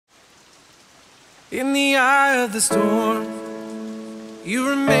In the eye of the storm, you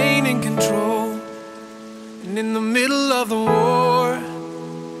remain in control. And in the middle of the war,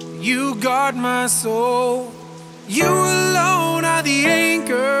 you guard my soul. You alone are the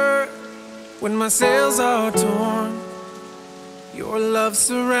anchor when my sails are torn. Your love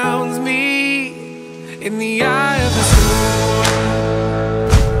surrounds me in the eye of the storm.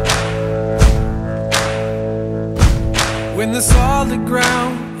 When the solid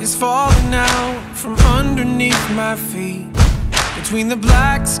ground is falling out from underneath my feet, between the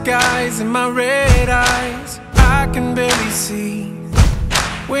black skies and my red eyes, I can barely see.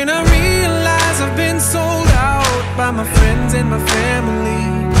 When I realize I've been sold out by my friends and my family,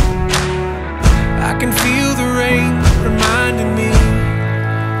 I can feel the rain reminding me.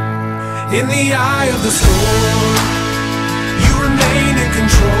 In the eye of the storm, you remain in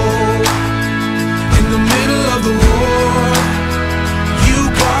control. In the middle of the war, you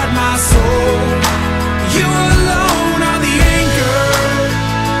guard my soul. You alone are the anchor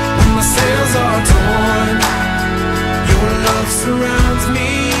when my sails are torn. Your love surrounds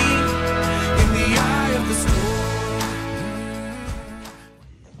me in the eye of the storm.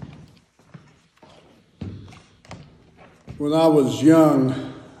 When I was young,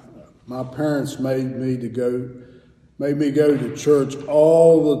 my parents made me go to church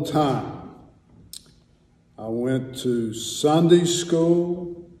all the time. I went to Sunday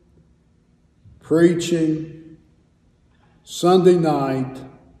school, preaching, Sunday night,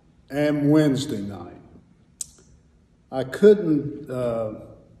 and Wednesday night. I couldn't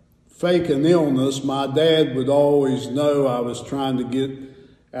fake an illness. My dad would always know I was trying to get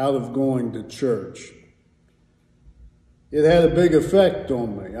out of going to church. It had a big effect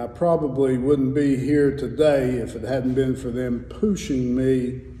on me. I probably wouldn't be here today if it hadn't been for them pushing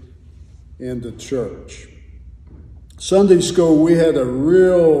me into church. Sunday school, we had a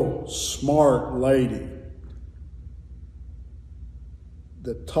real smart lady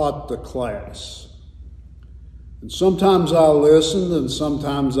that taught the class. And sometimes I listened and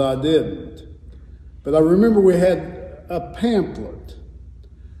sometimes I didn't. But I remember we had a pamphlet.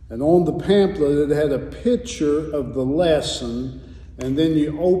 And on the pamphlet, it had a picture of the lesson, and then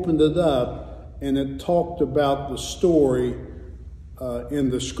you opened it up, and it talked about the story in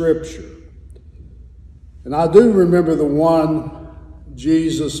the scripture. And I do remember the one,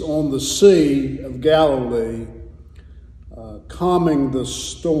 Jesus on the Sea of Galilee, calming the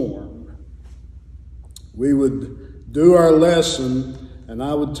storm. We would do our lesson, and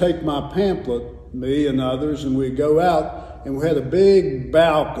I would take my pamphlet, me and others, and we'd go out, and we had a big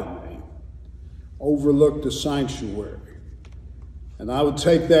balcony overlooked the sanctuary. And I would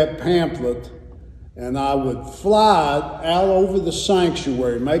take that pamphlet and I would fly it out over the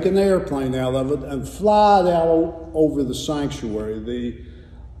sanctuary, make an airplane out of it, and fly it out over the sanctuary. The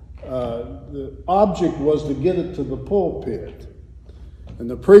object was to get it to the pulpit. And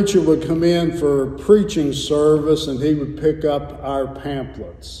the preacher would come in for preaching service and he would pick up our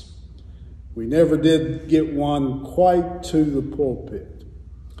pamphlets. We never did get one quite to the pulpit.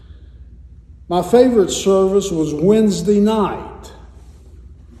 My favorite service was Wednesday night.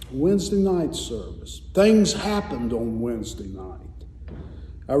 Wednesday night service. Things happened on Wednesday night.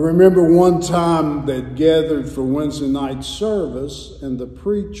 I remember one time they'd gathered for Wednesday night service and the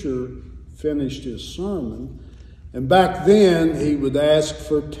preacher finished his sermon. And back then he would ask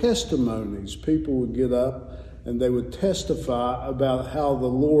for testimonies. People would get up and they would testify about how the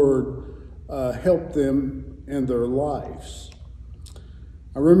Lord help them in their lives.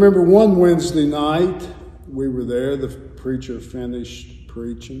 I remember one Wednesday night, we were there, the preacher finished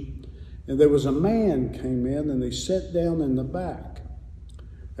preaching, and there was a man came in and he sat down in the back.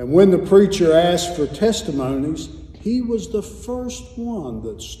 And when the preacher asked for testimonies, he was the first one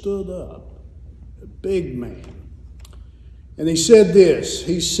that stood up, a big man. And he said this,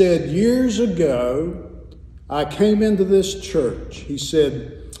 he said, years ago, I came into this church. He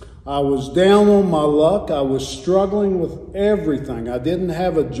said, I was down on my luck. I was struggling with everything. I didn't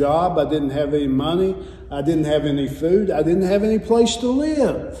have a job. I didn't have any money. I didn't have any food. I didn't have any place to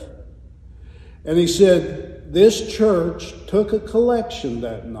live. And he said, this church took a collection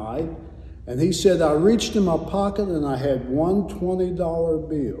that night. And he said, I reached in my pocket and I had one $20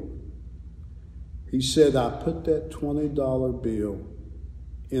 bill. He said, I put that $20 bill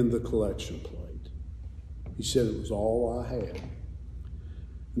in the collection plate. He said it was all I had.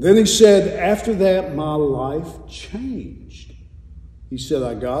 Then he said, after that, my life changed. He said,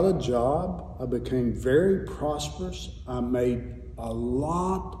 I got a job. I became very prosperous. I made a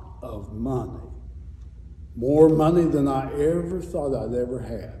lot of money. More money than I ever thought I'd ever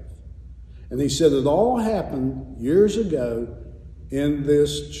have. And he said it all happened years ago in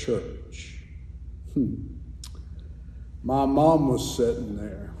this church. My mom was sitting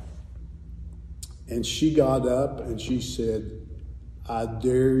there, and she got up and she said, "I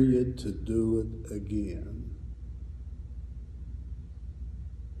dare you to do it again."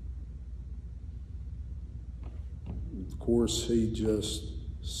 Of course, he just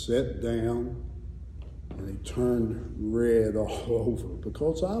sat down and he turned red all over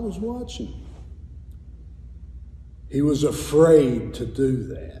because I was watching. He was afraid to do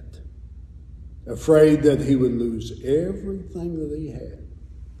that, afraid that he would lose everything that he had.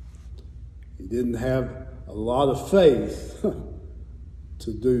 He didn't have a lot of faith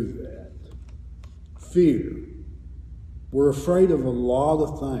to do that. Fear. We're afraid of a lot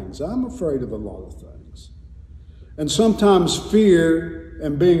of things. I'm afraid of a lot of things. And sometimes fear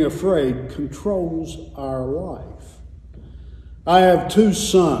and being afraid controls our life. I have two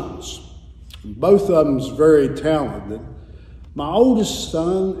sons. Both of them are very talented. My oldest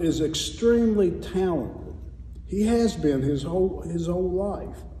son is extremely talented. He has been his whole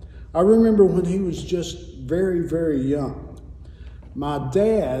life. I remember when he was just very, very young. My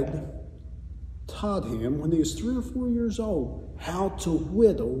dad taught him when he was 3 or 4 years old how to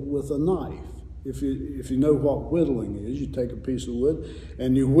whittle with a knife. If you know what whittling is, you take a piece of wood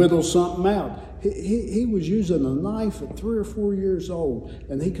and you whittle something out. He was using a knife at 3 or 4 years old,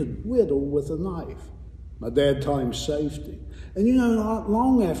 and he could whittle with a knife. My dad taught him safety. And you know, not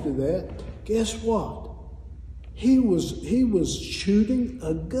long after that, guess what? He was shooting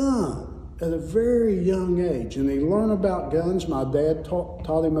a gun at a very young age, and he learned about guns. My dad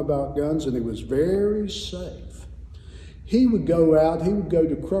taught him about guns, and he was very safe. He would go out, he would go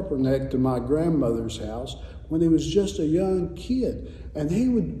to Crupperneck to my grandmother's house when he was just a young kid. And he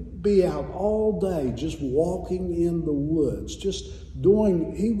would be out all day just walking in the woods, just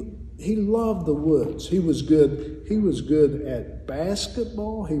doing, he loved the woods. He was good at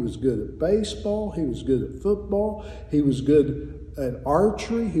basketball, he was good at baseball, he was good at football, he was good at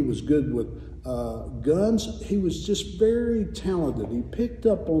archery, he was good with guns. He was just very talented. He picked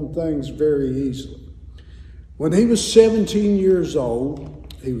up on things very easily. When he was 17 years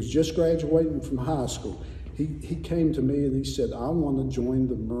old, he was just graduating from high school. He came to me and he said, "I want to join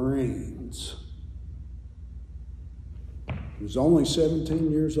the Marines." He was only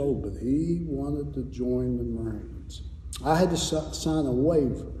 17 years old, but he wanted to join the Marines. I had to sign a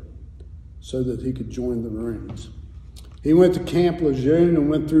waiver so that he could join the Marines. He went to Camp Lejeune and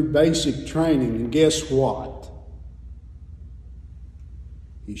went through basic training, and guess what?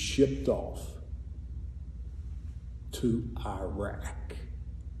 He shipped off to Iraq.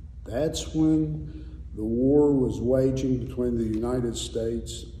 That's when the war was waging between the United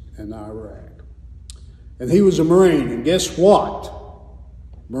States and Iraq. And he was a Marine, and guess what?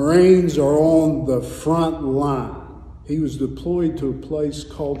 Marines are on the front line. He was deployed to a place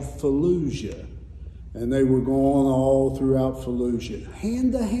called Fallujah, and they were going all throughout Fallujah,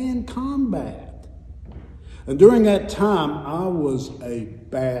 hand-to-hand combat. And during that time, I was a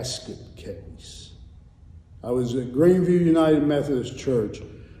basket case. I was at Greenview United Methodist Church,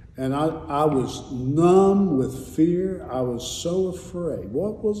 and I was numb with fear. I was so afraid.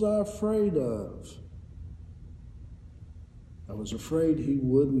 What was I afraid of? I was afraid he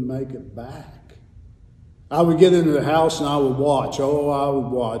wouldn't make it back. I would get into the house and I would watch. Oh, I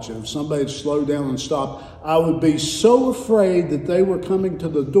would watch. And if somebody would slow down and stop, I would be so afraid that they were coming to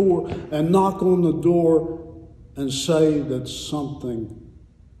the door and knock on the door and say that something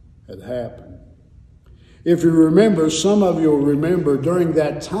had happened. If you remember, some of you will remember, during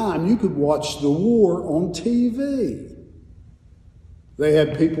that time, you could watch the war on TV. They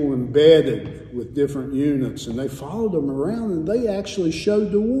had people embedded with different units, and they followed them around, and they actually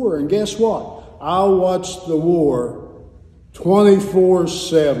showed the war. And guess what? I watched the war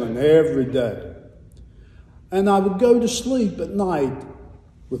 24/7 every day. And I would go to sleep at night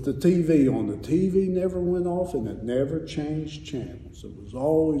with the TV on. The TV never went off, and it never changed channels. It was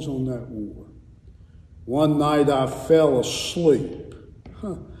always on that war. One night I fell asleep.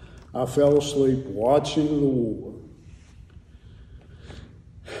 I fell asleep watching the war.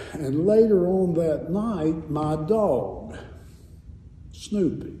 And later on that night, my dog,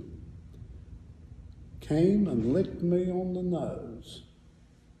 Snoopy, came and licked me on the nose.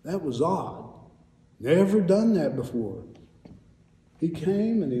 That was odd. Never done that before. He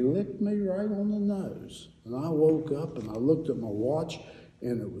came and he licked me right on the nose. And I woke up and I looked at my watch,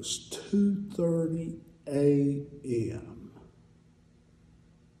 and it was 2:30 a.m.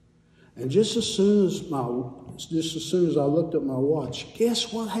 And just as soon as I looked at my watch,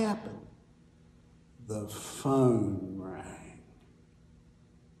 guess what happened? The phone rang.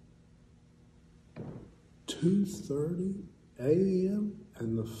 2:30 a.m.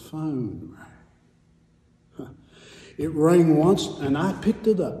 and the phone rang. It rang once, and I picked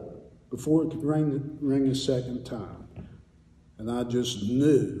it up before it could ring a second time. And I just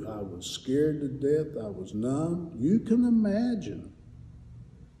knew I was scared to death. I was numb. You can imagine.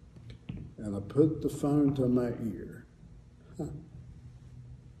 And I put the phone to my ear.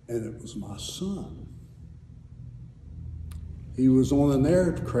 And it was my son. He was on an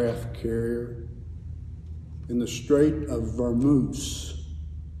aircraft carrier in the Strait of Hormuz.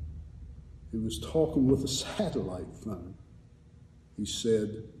 He was talking with a satellite phone. He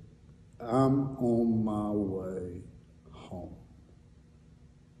said, "I'm on my way home."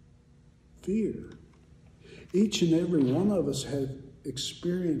 Fear. Each and every one of us have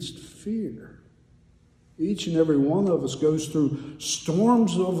experienced fear. Each and every one of us goes through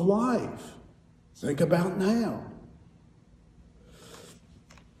storms of life. Think about now.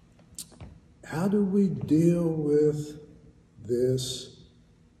 How do we deal with this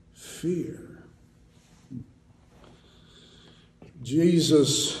fear?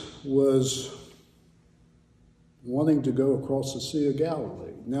 Jesus was wanting to go across the Sea of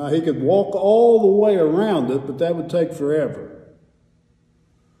Galilee. Now, he could walk all the way around it, but that would take forever.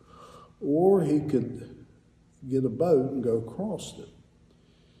 Or he could get a boat and go across it.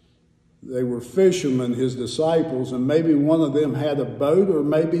 They were fishermen, his disciples, and maybe one of them had a boat, or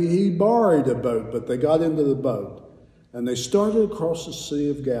maybe he borrowed a boat, but they got into the boat, and they started across the Sea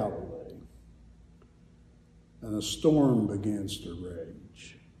of Galilee. And a storm begins to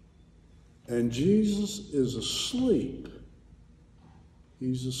rage. And Jesus is asleep.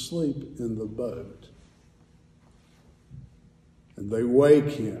 He's asleep in the boat. And they wake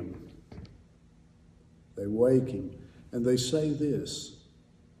him. They wake him, and they say this,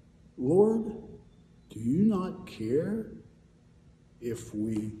 "Lord, do you not care if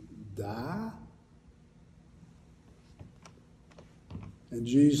we die?" And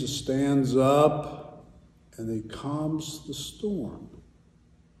Jesus stands up and he calms the storm.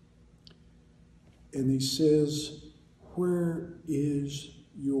 And he says, "Where is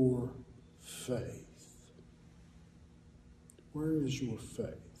your faith?" Where is your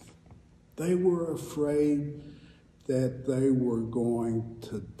faith? They were afraid that they were going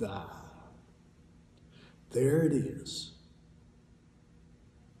to die. There it is.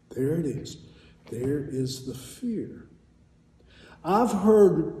 There it is. There is the fear. I've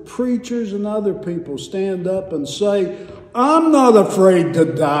heard preachers and other people stand up and say, "I'm not afraid to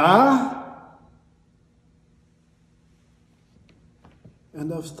die."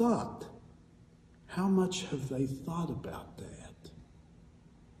 And I've thought, how much have they thought about that?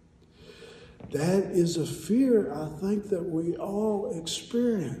 That is a fear, I think, that we all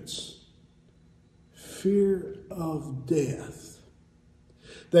experience. Fear of death.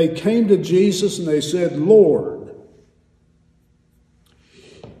 They came to Jesus and they said, "Lord,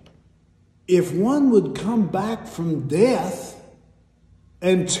 if one would come back from death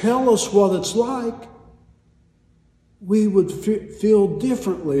and tell us what it's like, we would feel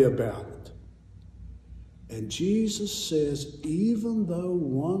differently about it." And Jesus says, even though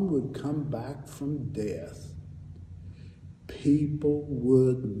one would come back from death, people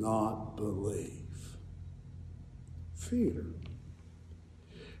would not believe. Fear.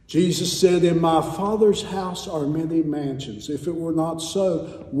 Jesus said, "In my Father's house are many mansions. If it were not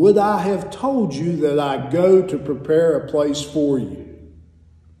so, would I have told you that I go to prepare a place for you?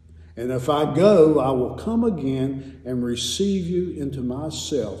 And if I go, I will come again and receive you into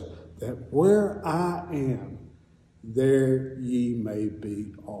myself, that where I am, there ye may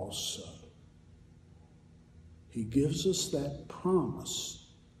be also." He gives us that promise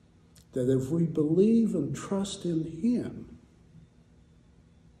that if we believe and trust in him,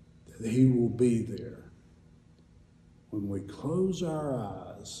 that he will be there when we close our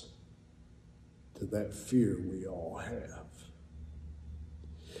eyes to that fear we all have.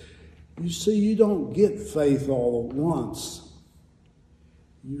 You see, you don't get faith all at once.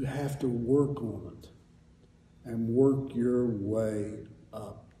 You have to work on it and work your way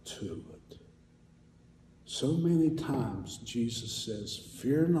up to it. So many times Jesus says,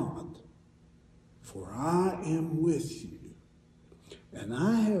 "Fear not, for I am with you." And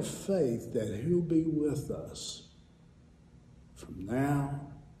I have faith that he'll be with us from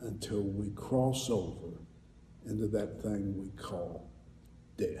now until we cross over into that thing we call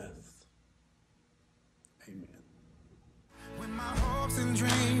death. Amen. When my hopes and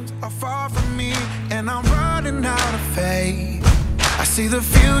dreams are far from me and I'm running out of faith, I see the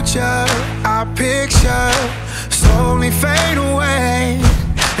future I picture slowly fade away.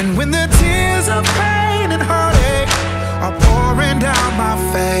 And when the tears of pain and heartache are pouring down my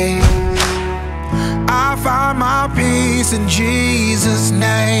face, I find my peace in Jesus'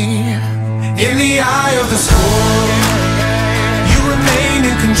 name. In the eye of the storm,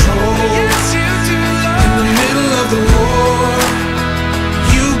 control. In the middle of the war,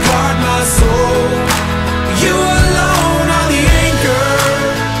 you guard my soul. You alone are the anchor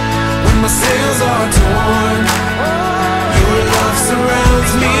when my sails are torn. Your love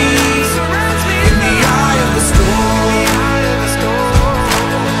surrounds me in the eye of the storm.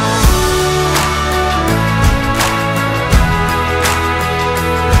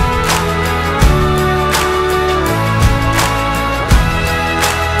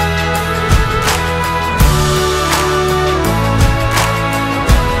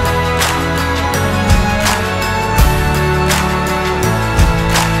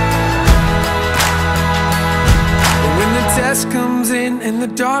 Comes in and the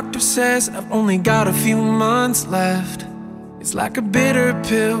doctor says I've only got a few months left. It's like a bitter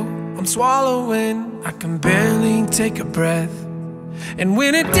pill I'm swallowing, I can barely take a breath. And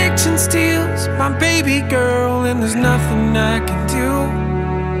when addiction steals my baby girl and there's nothing I can do,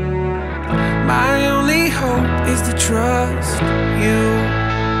 my only hope is to trust you.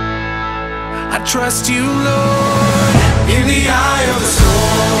 I trust you, Lord. In the eye of the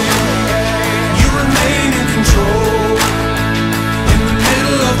storm, you remain in control.